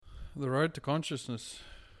The road to consciousness.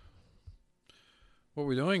 What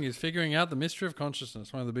we're doing is figuring out the mystery of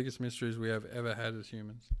consciousness, one of the biggest mysteries we have ever had as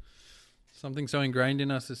humans. Something so ingrained in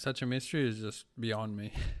us as such a mystery is just beyond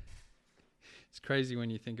me. It's crazy when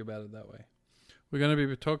you think about it that way. We're going to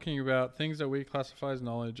be talking about things that we classify as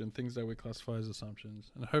knowledge and things that we classify as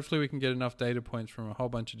assumptions. And hopefully we can get enough data points from a whole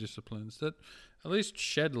bunch of disciplines that at least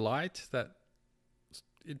shed light that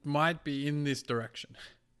it might be in this direction.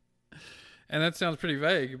 And that sounds pretty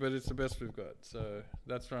vague, but it's the best we've got. So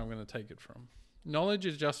that's where I'm going to take it from. Knowledge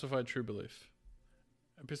is justified true belief.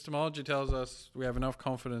 Epistemology tells us we have enough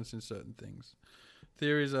confidence in certain things.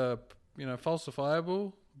 Theories are,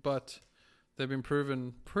 falsifiable, but they've been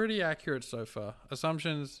proven pretty accurate so far.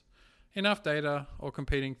 Assumptions, enough data or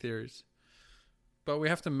competing theories. But we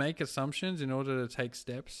have to make assumptions in order to take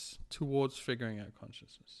steps towards figuring out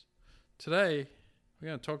consciousness. Today, we're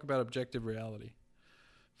going to talk about objective reality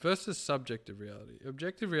versus subjective reality.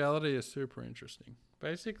 Objective reality is super interesting.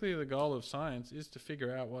 Basically, the goal of science is to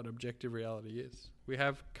figure out what objective reality is. We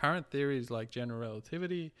have current theories like general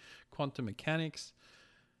relativity, quantum mechanics.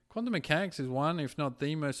 Quantum mechanics is one, if not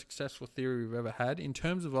the most successful theory we've ever had in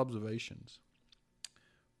terms of observations.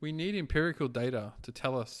 We need empirical data to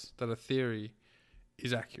tell us that a theory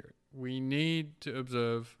is accurate. We need to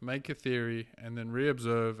observe, make a theory, and then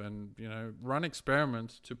re-observe and, run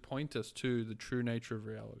experiments to point us to the true nature of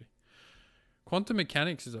reality. Quantum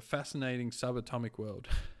mechanics is a fascinating subatomic world.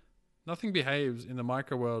 Nothing behaves in the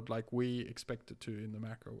micro world like we expect it to in the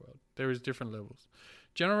macro world. There is different levels.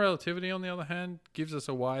 General relativity, on the other hand, gives us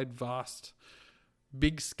a wide, vast,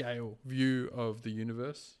 big-scale view of the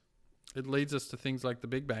universe. It leads us to things like the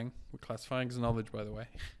Big Bang. We're classifying as knowledge, by the way.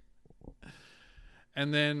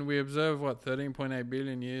 And then we observe, 13.8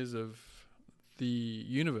 billion years of the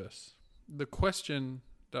universe. The question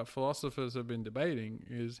that philosophers have been debating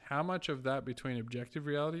is how much of that between objective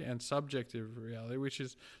reality and subjective reality, which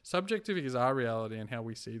is subjective is our reality and how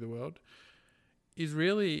we see the world, is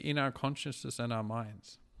really in our consciousness and our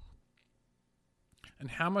minds. And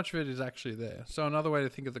how much of it is actually there? So another way to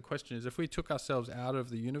think of the question is, if we took ourselves out of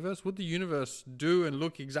the universe, would the universe do and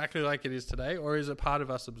look exactly like it is today, or is it part of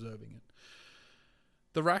us observing it?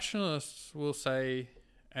 The rationalists will say,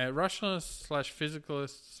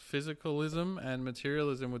 rationalists/physicalists, physicalism and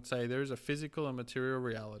materialism would say there is a physical and material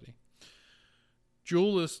reality.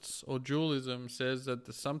 Dualists or dualism says that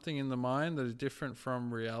there's something in the mind that is different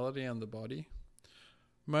from reality and the body.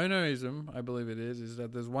 Monoism, I believe it is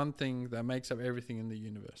that there's one thing that makes up everything in the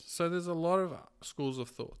universe. So there's a lot of schools of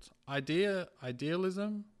thought.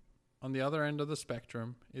 Idealism, on the other end of the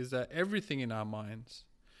spectrum, is that everything in our minds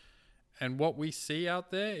and what we see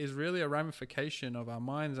out there is really a ramification of our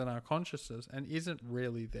minds and our consciousness and isn't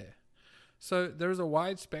really there. So there is a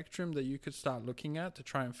wide spectrum that you could start looking at to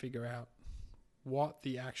try and figure out what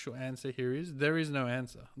the actual answer here is. There is no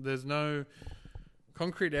answer. There's no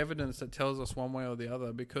concrete evidence that tells us one way or the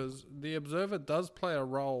other, because the observer does play a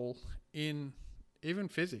role in even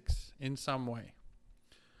physics in some way.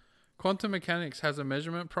 Quantum mechanics has a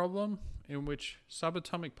measurement problem in which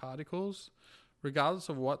subatomic particles, regardless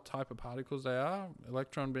of what type of particles they are,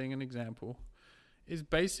 electron being an example, is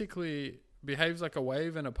basically behaves like a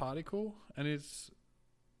wave and a particle, and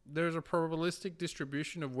there's a probabilistic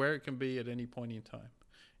distribution of where it can be at any point in time.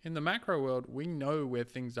 In the macro world, we know where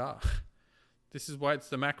things are. This is why it's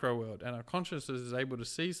the macro world, and our consciousness is able to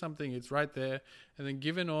see something, it's right there, and then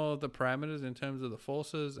given all the parameters in terms of the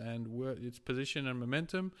forces and its position and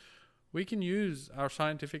momentum, we can use our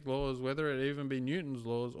scientific laws, whether it even be Newton's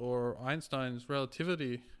laws or Einstein's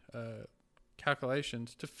relativity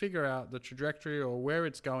calculations, to figure out the trajectory or where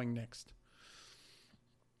it's going next.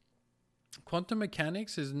 Quantum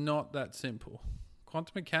mechanics is not that simple.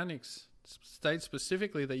 Quantum mechanics states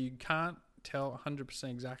specifically that you can't tell 100%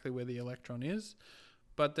 exactly where the electron is,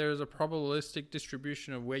 but there is a probabilistic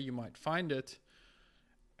distribution of where you might find it,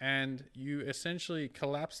 and you essentially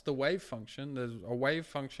collapse the wave function. There's a wave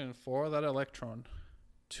function for that electron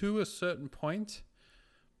to a certain point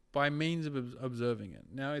by means of observing it.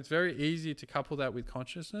 Now, it's very easy to couple that with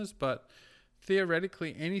consciousness, but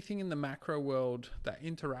theoretically, anything in the macro world that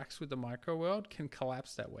interacts with the micro world can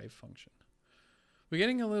collapse that wave function. We're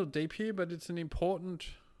getting a little deep here, but it's an important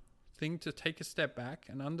thing to take a step back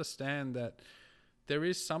and understand that there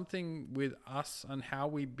is something with us and how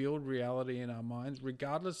we build reality in our minds,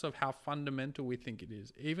 regardless of how fundamental we think it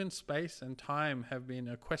is. Even space and time have been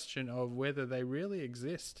a question of whether they really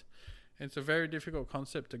exist. And it's a very difficult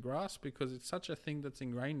concept to grasp because it's such a thing that's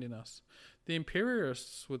ingrained in us. The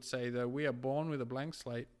empiricists would say that we are born with a blank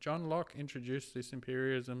slate. John Locke introduced this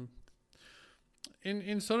empiricism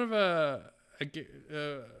in sort of a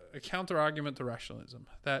a counter argument to rationalism,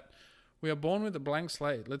 that we are born with a blank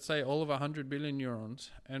slate, let's say all of 100 billion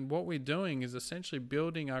neurons, and what we're doing is essentially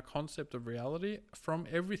building our concept of reality from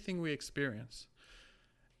everything we experience.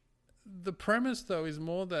 The premise, though, is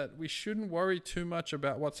more that we shouldn't worry too much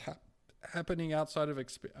about what's happening outside of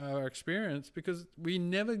our experience, because we're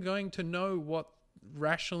never going to know what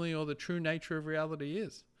rationally or the true nature of reality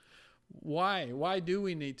is. Why do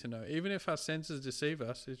we need to know? Even if our senses deceive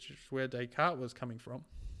us, it's just where Descartes was coming from.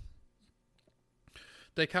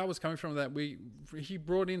 Descartes was coming from that he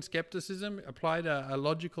brought in skepticism, applied a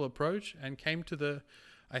logical approach, and came to the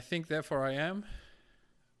I think therefore I am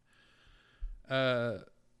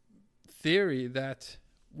theory that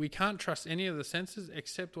we can't trust any of the senses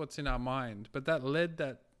except what's in our mind. But that led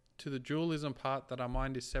to the dualism part, that our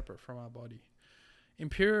mind is separate from our body.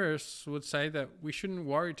 Empirists would say that we shouldn't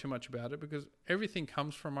worry too much about it because everything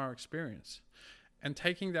comes from our experience. And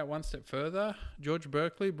taking that one step further, George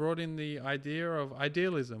Berkeley brought in the idea of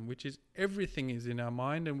idealism, which is everything is in our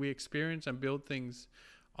mind and we experience and build things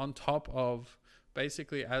on top of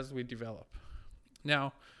basically as we develop.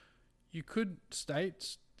 Now, you could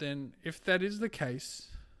state then, if that is the case,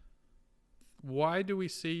 why do we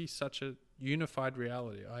see such a unified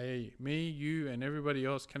reality, i.e. me, you, and everybody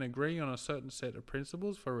else can agree on a certain set of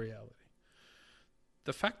principles for reality?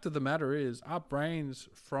 The fact of the matter is our brains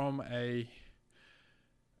from a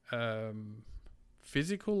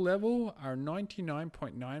physical level are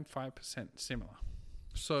 99.95% similar.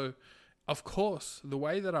 So, of course, the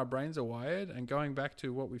way that our brains are wired, and going back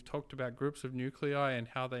to what we've talked about, groups of nuclei and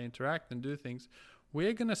how they interact and do things,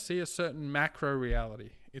 we're going to see a certain macro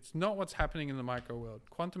reality. It's not what's happening in the micro world.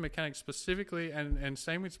 Quantum mechanics specifically, and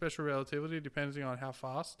same with special relativity, depending on how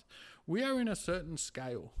fast, we are in a certain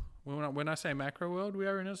scale. When I say macro world, we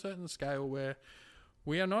are in a certain scale where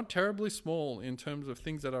we are not terribly small in terms of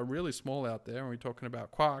things that are really small out there. And we're talking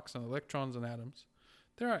about quarks and electrons and atoms.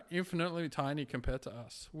 They are infinitely tiny compared to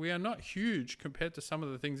us. We are not huge compared to some of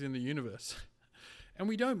the things in the universe. And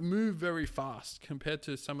we don't move very fast compared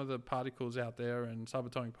to some of the particles out there, and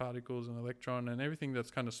subatomic particles and electron and everything that's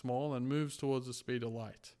kind of small and moves towards the speed of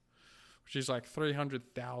light, which is like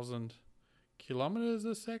 300,000 kilometers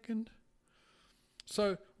a second.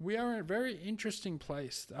 So we are in a very interesting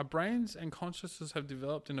place. Our brains and consciousness have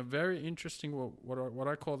developed in a very interesting, what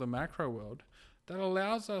I call the macro world, that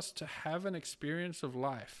allows us to have an experience of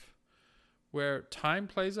life where time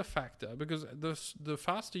plays a factor, because the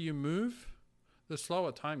faster you move, the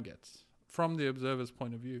slower time gets from the observer's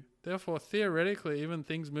point of view. Therefore, theoretically, even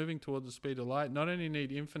things moving towards the speed of light not only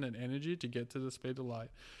need infinite energy to get to the speed of light,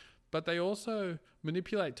 but they also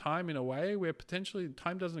manipulate time in a way where potentially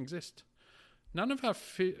time doesn't exist. None of our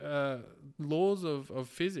laws of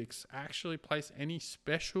physics actually place any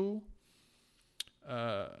special,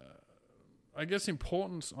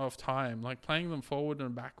 importance of time. Like playing them forward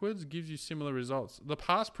and backwards gives you similar results. The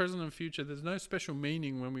past, present, and future, there's no special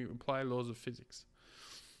meaning when we apply laws of physics.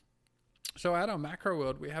 So at our macro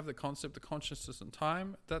world, we have the concept of consciousness and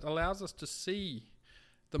time that allows us to see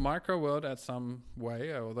the micro world at some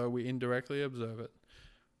way, although we indirectly observe it.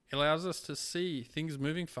 It allows us to see things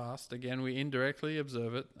moving fast. Again, we indirectly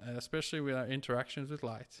observe it, especially with our interactions with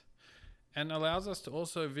light. And allows us to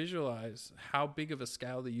also visualize how big of a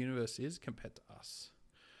scale the universe is compared to us.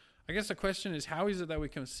 I guess the question is, how is it that we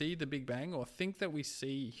can see the Big Bang, or think that we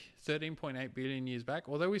see 13.8 billion years back?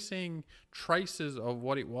 Although we're seeing traces of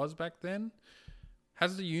what it was back then,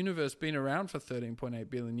 has the universe been around for 13.8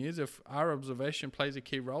 billion years if our observation plays a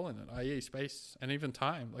key role in it, i.e. space and even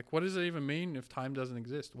time? Like, what does it even mean if time doesn't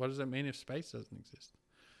exist? What does it mean if space doesn't exist?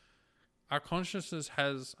 Our consciousness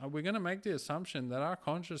we're going to make the assumption that our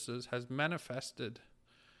consciousness has manifested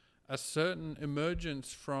a certain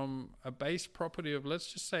emergence from a base property of,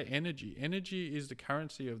 let's just say, energy. Energy is the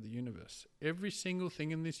currency of the universe. Every single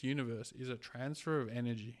thing in this universe is a transfer of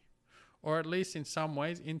energy, or at least in some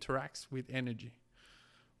ways interacts with energy.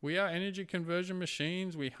 We are energy conversion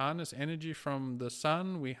machines. We harness energy from the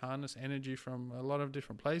sun. We harness energy from a lot of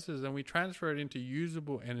different places, and we transfer it into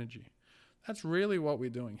usable energy. That's really what we're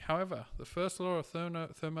doing. However, the first law of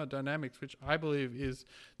thermodynamics, which I believe is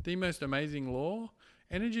the most amazing law,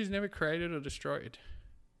 energy is never created or destroyed.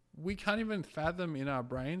 We can't even fathom in our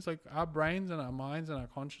brains, like our brains and our minds and our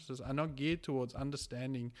consciousness are not geared towards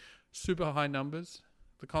understanding super high numbers,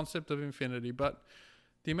 the concept of infinity, but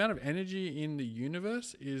the amount of energy in the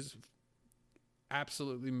universe is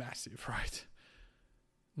absolutely massive, right?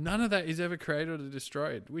 None of that is ever created or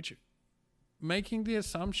destroyed, which making the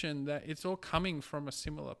assumption that it's all coming from a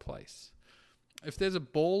similar place. If there's a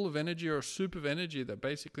ball of energy or a soup of energy that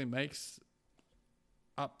basically makes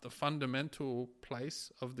up the fundamental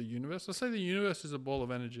place of the universe. Let's say the universe is a ball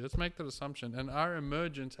of energy. Let's make that assumption. And our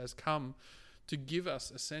emergence has come to give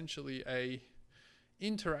us essentially a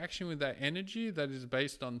interaction with that energy that is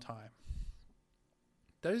based on time.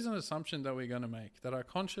 That is an assumption that we're going to make, that our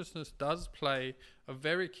consciousness does play a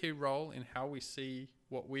very key role in how we see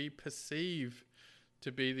what we perceive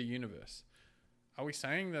to be the universe. Are we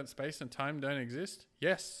saying that space and time don't exist?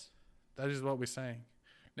 Yes, that is what we're saying.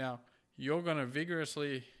 Now, you're going to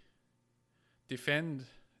vigorously defend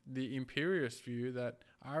the empiricist view that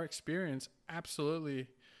our experience absolutely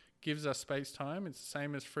gives us space-time. It's the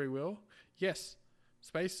same as free will. Yes,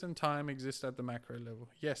 space and time exist at the macro level.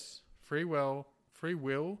 Yes, free will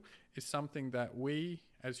is something that we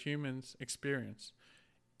as humans experience.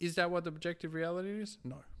 Is that what the objective reality is?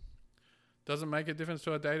 No. Does it make a difference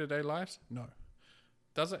to our day-to-day lives? No.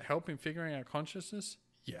 Does it help in figuring out consciousness?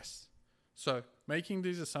 Yes. So making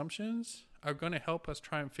these assumptions are going to help us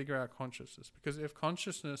try and figure out consciousness. Because if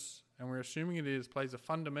consciousness, and we're assuming it is, plays a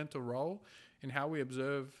fundamental role in how we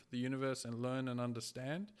observe the universe and learn and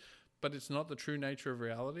understand, but it's not the true nature of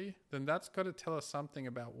reality, then that's got to tell us something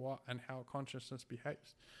about what and how consciousness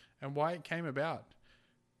behaves and why it came about.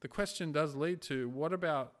 The question does lead to, what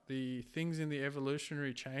about the things in the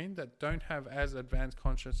evolutionary chain that don't have as advanced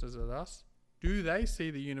consciousness as us? Do they see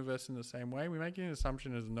the universe in the same way? We're making an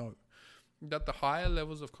assumption as no. That the higher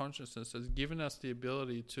levels of consciousness has given us the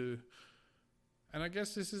ability to, and I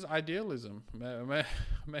guess this is idealism.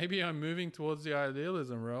 Maybe I'm moving towards the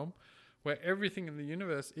idealism realm, where everything in the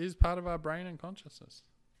universe is part of our brain and consciousness.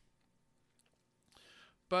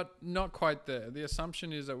 But not quite there. The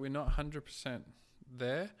assumption is that we're not 100%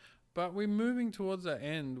 there, but we're moving towards that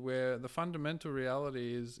end where the fundamental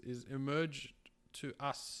reality is emerged to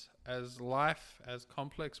us as life, as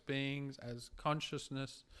complex beings, as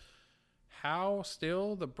consciousness. How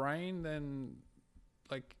still the brain then,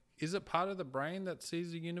 is it part of the brain that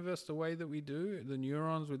sees the universe the way that we do, the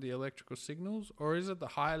neurons with the electrical signals, or is it the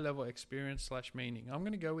higher level experience / meaning? I'm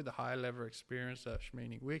going to go with the higher level experience /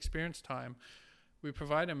 meaning. We experience time. We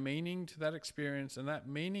provide a meaning to that experience, and that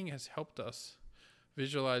meaning has helped us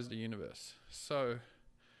visualize the universe. So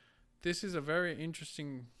this is a very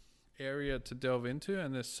interesting area to delve into,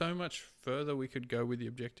 and there's so much further we could go with the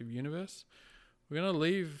objective universe. We're going to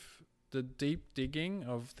leave the deep digging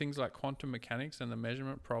of things like quantum mechanics and the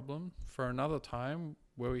measurement problem for another time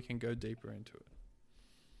where we can go deeper into it.